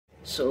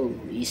So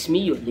it's me,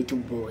 your little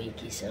boy,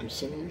 Ike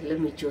Samson. Let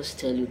me just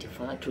tell you the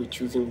far truth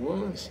choosing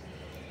ones.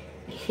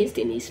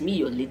 Listen, it's me,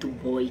 your little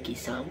boy, Ike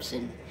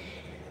Samson.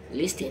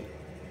 Listen,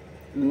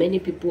 many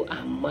people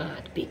are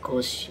mad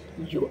because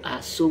you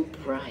are so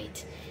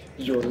bright.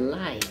 Your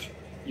light,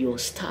 your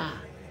star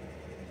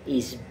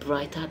is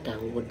brighter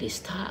than what the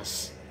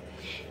stars.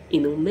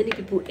 Many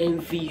people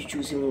envy you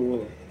choosing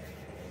one.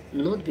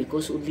 Not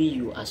because only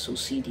you are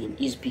succeeding,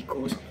 it's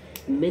because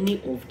many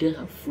of them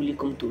have fully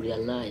come to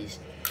realize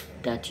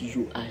that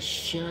you are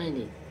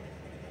shining.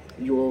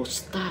 Your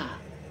star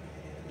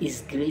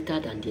is greater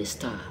than the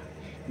star.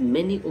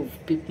 Many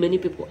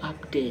people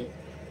up there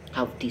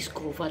have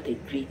discovered the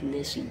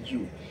greatness in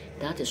you.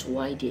 That is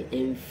why they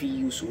envy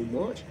you so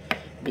much,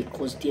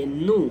 because they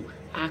know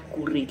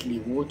accurately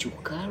what you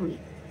carry.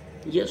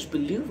 Yes,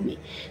 believe me.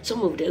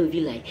 Some of them will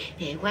be like,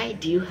 hey, why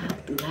do you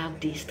have to have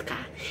this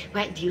star?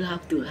 Why do you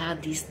have to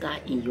have this star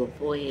in your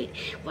forehead?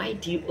 Why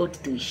do you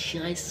ought to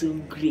shine so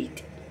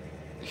great?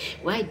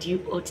 Why do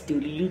you ought to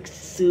look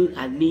so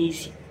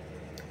amazing?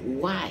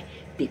 Why?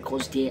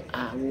 Because they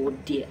are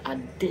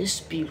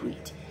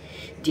desperate.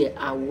 They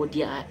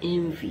are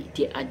envy.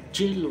 They are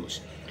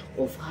jealous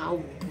of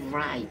how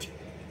bright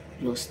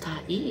your star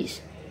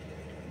is.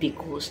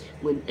 Because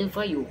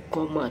whenever you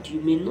come out, you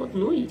may not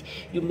know it.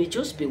 You may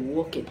just be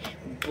walking,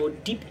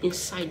 but deep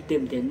inside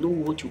them, they know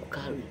what you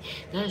carry.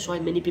 That is why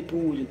many people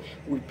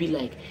will be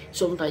like,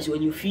 sometimes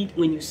when you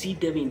see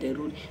them in the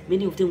road,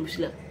 many of them will be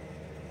like,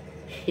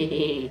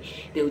 they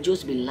will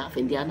just be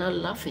laughing. They are not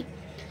laughing.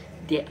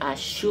 They are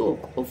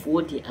shocked of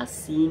what they are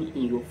seeing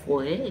in your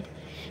forehead,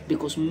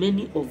 because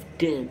many of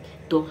them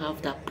don't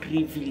have that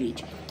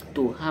privilege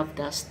to have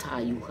that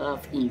star you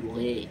have in your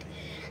head.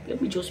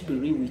 Let me just be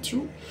real with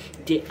you.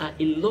 There are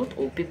a lot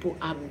of people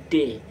out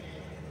there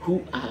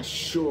who are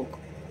shocked,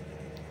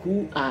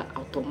 who are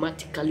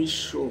automatically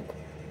shocked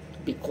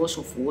because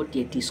of what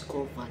they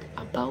discovered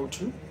about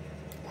you,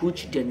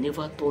 which they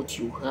never thought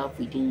you have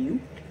within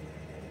you.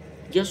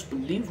 Just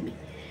believe me,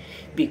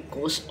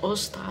 because all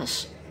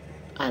stars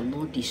are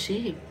not the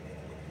same.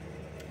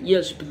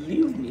 Yes,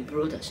 believe me,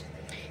 brothers.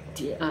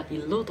 There are a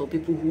lot of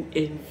people who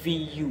envy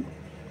you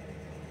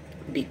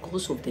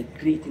because of the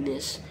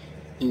greatness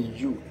in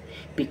you,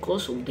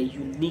 because of the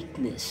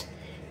uniqueness,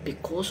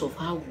 because of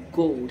how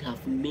God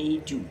have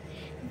made you,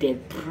 the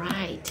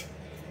bright,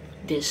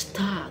 the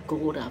star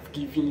God have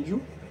given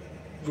you,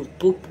 your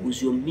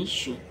purpose, your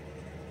mission,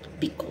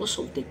 because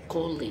of the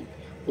calling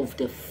of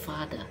the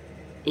Father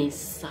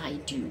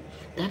inside you.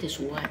 That is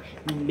why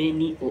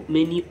many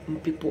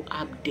people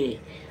up there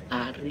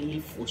are really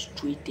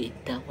frustrated,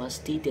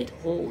 devastated,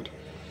 hurt,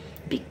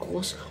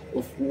 because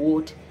of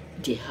what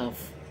they have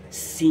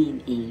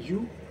seen in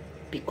you.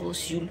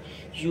 Because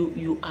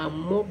you are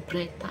more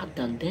brighter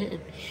than them.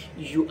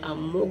 You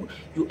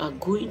are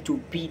going to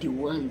be the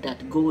one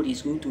that God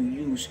is going to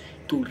use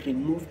to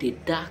remove the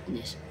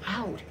darkness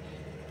out.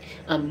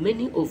 And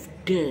many of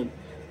them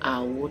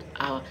are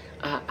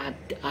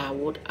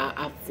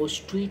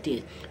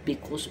frustrated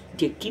because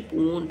they keep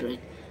wondering,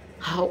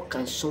 how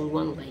can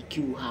someone like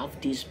you have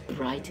this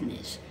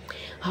brightness?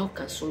 How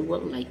can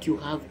someone like you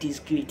have this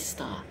great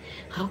star?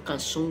 How can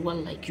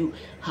someone like you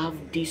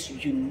have this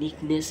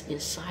uniqueness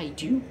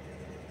inside you?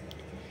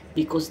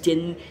 Because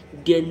they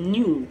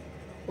knew,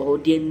 or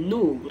they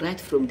know right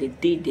from the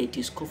day they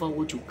discover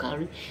what you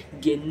carry,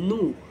 they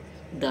know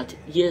that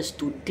yes,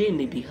 today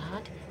may be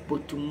hard,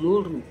 but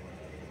tomorrow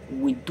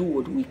we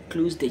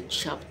close the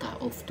chapter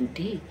of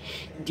today.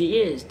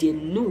 Yes, they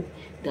know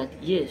that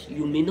yes,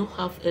 you may not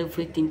have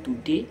everything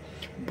today,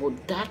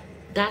 but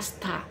that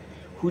star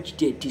which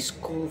they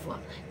discover,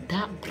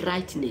 that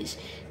brightness,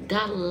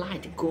 that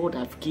light God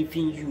have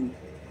given you,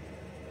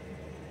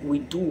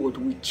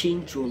 will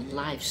change your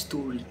life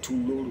story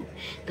tomorrow.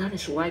 That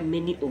is why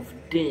many of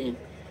them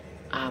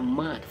are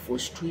mad,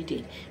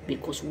 frustrated,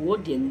 because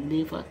what they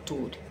never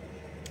thought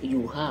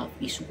you have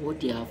is what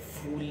they have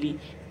fully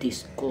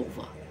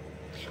discovered.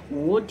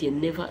 What they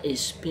never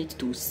expect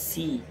to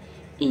see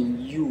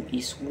in you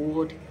is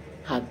what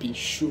have been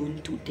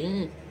shown to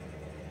them.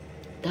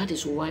 That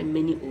is why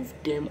many of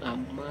them are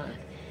mad,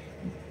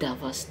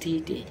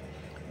 devastated,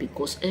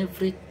 because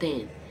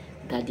everything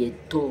that they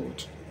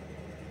thought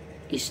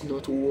is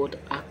not what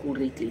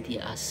accurately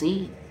they are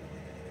seeing.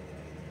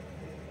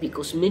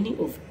 Because many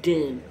of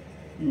them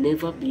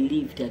never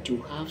believed that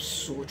you have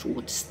such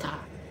what star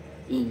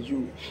in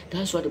you.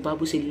 That's why the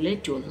Bible says,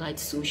 let your light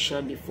so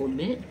shine before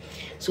men,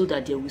 so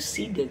that they will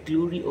see the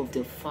glory of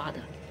the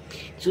Father,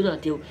 so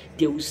that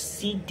they will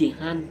see the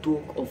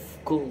handwork of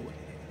God,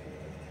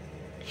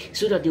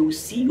 so that they will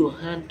see your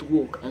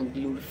handwork and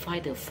glorify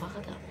the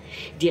Father.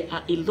 There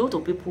are a lot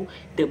of people,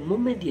 the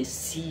moment they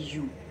see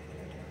you,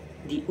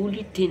 the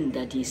only thing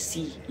that they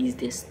see is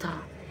the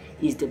star,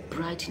 is the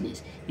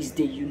brightness, is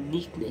the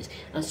uniqueness.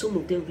 And some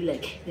of them will be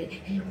like,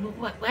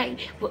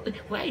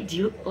 why do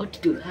you ought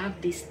to have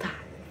this star?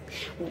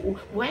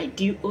 Why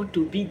do you ought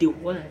to be the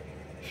one?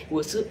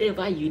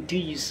 Whatsoever you do,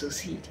 you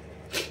succeed.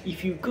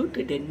 If you go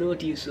to the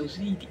north, you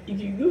succeed.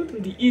 If you go to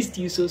the east,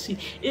 you succeed.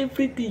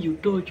 Everything you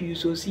touch, you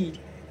succeed.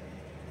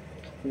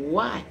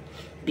 Why?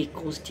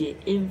 Because they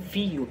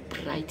envy your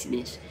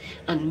brightness,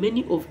 and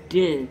many of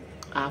them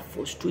are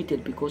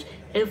frustrated because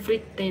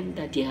everything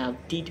that they have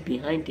did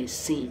behind the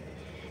scene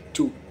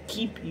to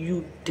keep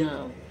you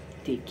down,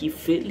 they keep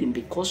failing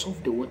because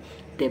of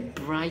the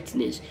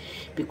brightness.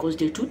 Because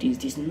the truth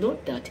is, it's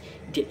not that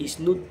there is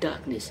no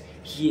darkness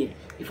here.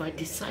 If I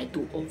decide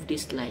to off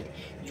this light,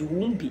 you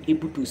won't be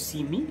able to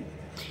see me.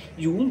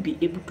 You won't be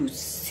able to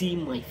see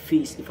my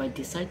face if I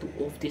decide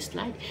to off this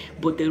light.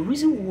 But the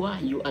reason why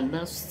you are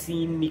now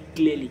seeing me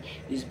clearly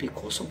is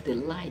because of the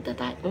light that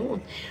I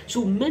on.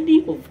 So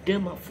many of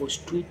them are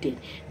frustrated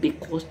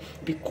because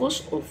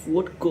of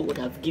what God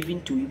have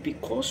given to you,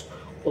 because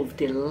of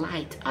the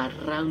light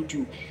around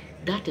you.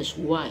 That is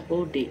why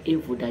all the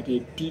evil that they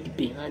did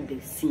behind the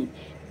scene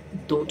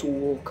don't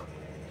work.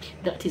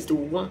 That is the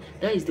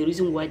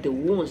reason why the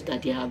ones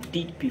that they have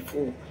did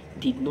before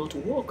did not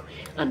work,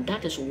 and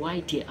that is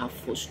why they are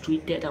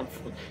frustrated and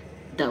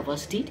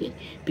devastated,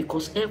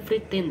 because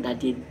everything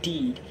that they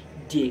did,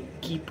 they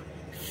keep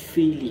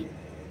failing.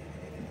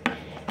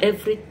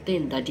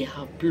 Everything that they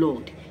have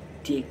planned,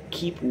 they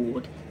keep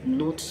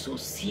not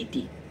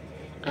succeeding,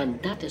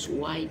 and that is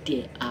why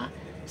they are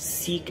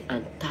sick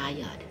and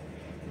tired,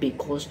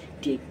 because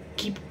they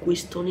keep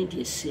questioning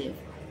themselves.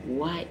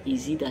 Why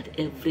is it that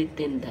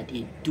everything that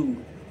they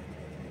do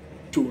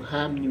to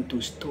harm you,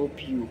 to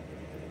stop you,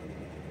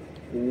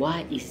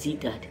 why is it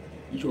that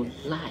your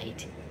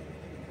light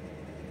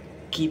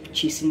keep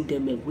chasing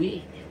them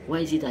away? Why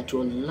is it that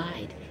your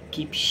light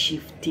keep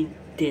shifting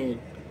them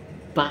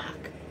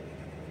back?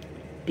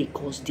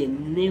 Because they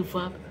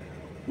never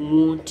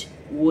want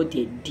what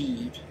they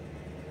did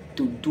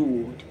to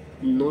do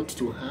not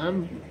to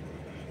harm you.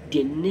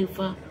 They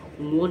never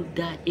want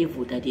that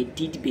evil that they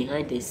did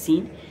behind the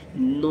scene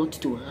not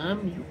to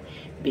harm you,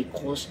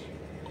 because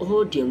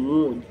all they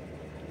want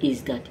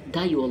is that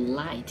your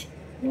light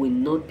will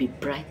not be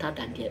brighter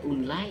than their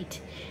own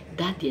light,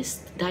 that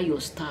your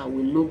star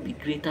will not be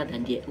greater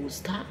than their own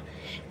star.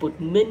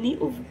 But many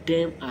of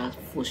them are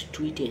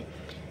frustrated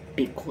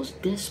because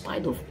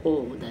despite of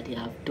all that they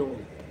have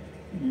done,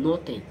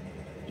 nothing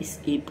is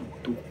able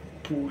to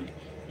pull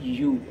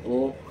you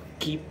or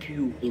keep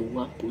you in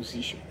one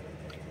position.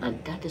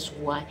 And that is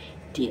why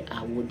they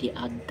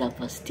are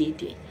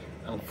devastated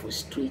and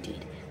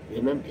frustrated.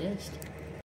 Remember, blessed.